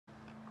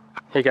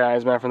Hey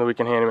guys, Matt from the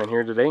Weekend Handyman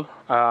here today.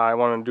 I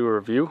wanted to do a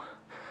review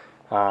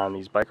on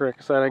these bike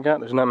racks that I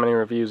got. There's not many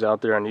reviews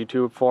out there on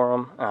YouTube for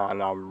them,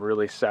 and I'm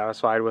really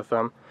satisfied with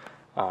them.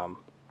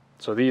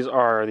 So these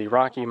are the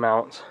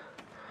Rockymounts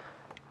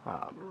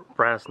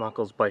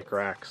Brassknuckles bike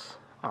racks.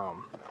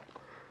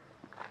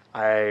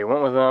 I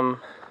went with them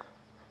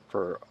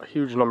for a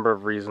huge number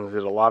of reasons.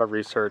 Did a lot of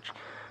research.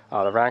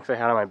 The racks I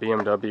had on my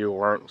BMW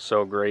weren't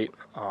so great.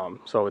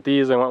 So with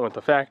these I went with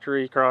the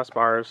factory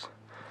crossbars.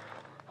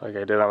 Like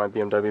I did on my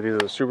BMW. These are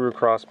the Subaru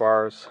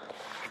crossbars.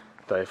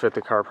 They fit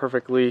the car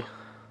perfectly.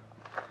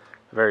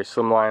 Very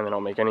slimline, they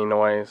don't make any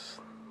noise.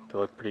 They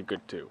look pretty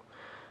good too.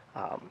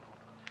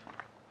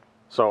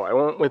 So I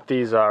went with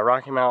these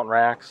Rockymount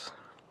racks.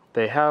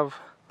 They have,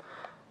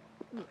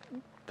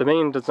 the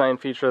main design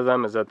feature of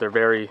them is that they're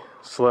very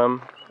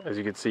slim. As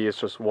you can see, it's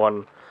just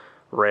one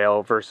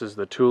rail versus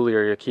the Thule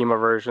or Yakima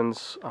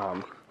versions.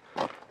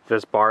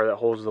 This bar that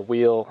holds the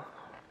wheel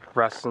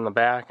rests in the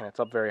back and it's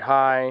up very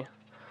high.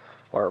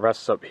 Or it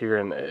rests up here,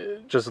 and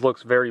it just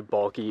looks very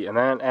bulky, and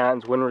then it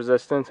adds wind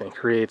resistance and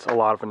creates a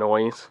lot of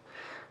noise.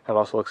 It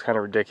also looks kind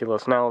of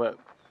ridiculous now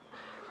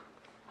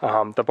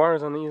that the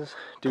bars on these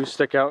do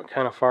stick out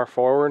kind of far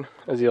forward,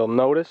 as you'll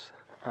notice.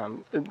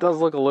 It does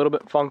look a little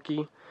bit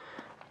funky,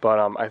 but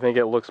I think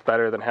it looks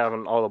better than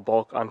having all the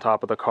bulk on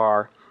top of the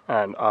car,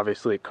 and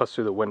obviously it cuts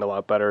through the wind a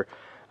lot better.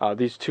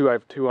 These two, I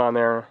have two on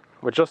there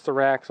with just the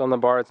racks on the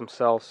bars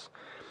themselves.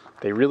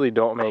 They really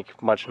don't make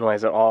much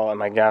noise at all, and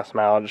my gas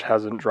mileage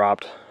hasn't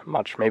dropped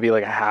much, maybe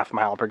like a half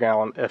mile per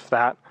gallon, if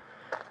that.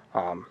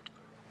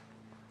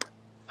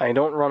 I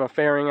don't run a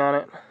fairing on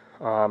it.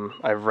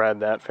 I've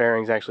read that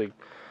fairings actually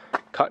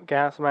cut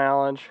gas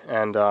mileage,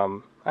 and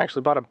I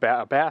actually bought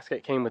a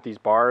basket came with these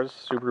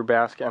bars, Subaru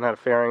basket, and had a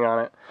fairing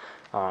on it.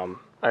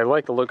 I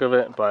like the look of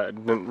it, but it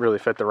didn't really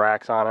fit the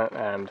racks on it,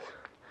 and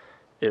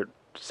it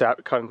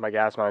cut my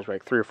gas mileage by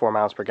like 3 or 4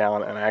 miles per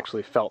gallon, and I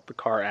actually felt the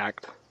car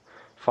act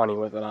funny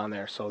with it on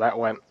there, so that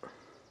went.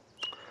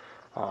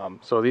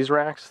 So these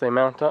racks, they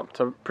mount up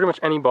to pretty much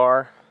any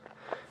bar.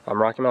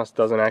 Rockymounts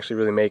doesn't actually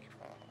really make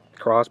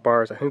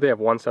crossbars. I think they have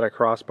one set of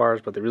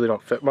crossbars, but they really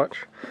don't fit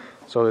much.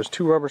 So there's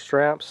 2 rubber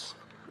straps,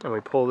 and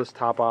we pull this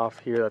top off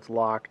here that's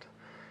locked,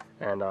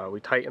 and we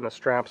tighten the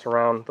straps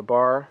around the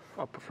bar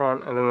up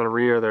front, and then in the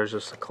rear there's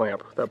just a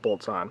clamp that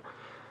bolts on.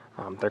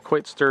 They're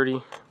quite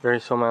sturdy,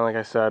 very similar, like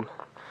I said,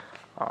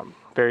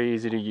 very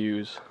easy to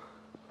use.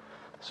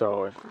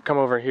 So if you come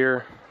over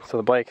here to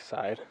the bike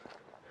side,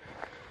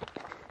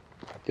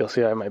 you'll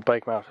see I have my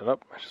bike mounted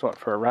up. I just went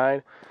for a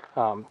ride.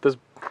 This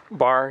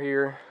bar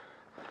here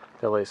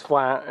that lays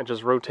flat, it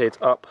just rotates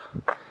up,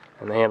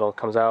 and the handle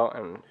comes out,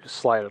 and you just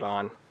slide it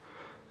on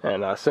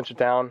and cinch it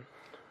down,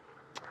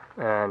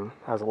 and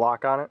has a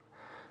lock on it.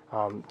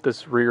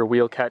 This rear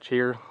wheel catch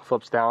here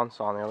flips down,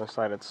 so on the other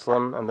side it's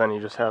slim, and then you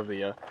just have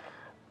the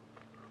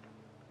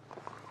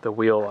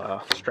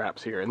wheel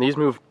straps here, and these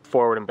move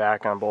forward and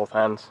back on both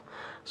ends,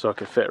 so it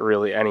could fit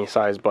really any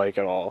size bike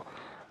at all.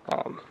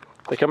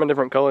 They come in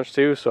different colors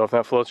too, so if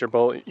that floats your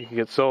boat, you can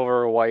get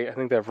silver or white. I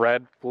think they have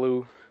red,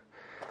 blue,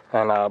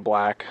 and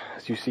black,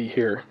 as you see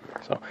here.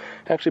 So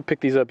I actually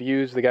picked these up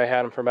used. The guy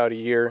had them for about a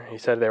year. He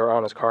said they were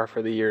on his car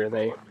for the year, and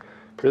they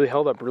really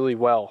held up really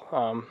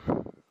well.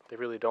 They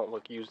really don't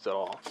look used at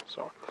all.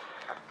 So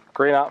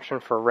great option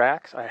for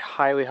racks. I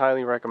highly,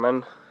 highly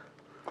recommend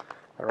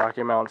the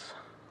Rockymounts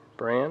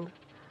brand.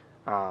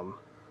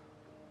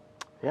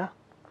 Yeah,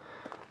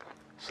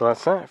 so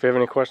that's it. If you have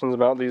any questions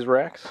about these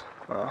racks,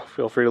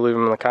 feel free to leave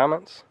them in the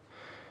comments.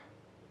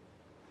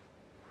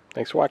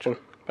 Thanks for watching.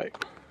 Bye.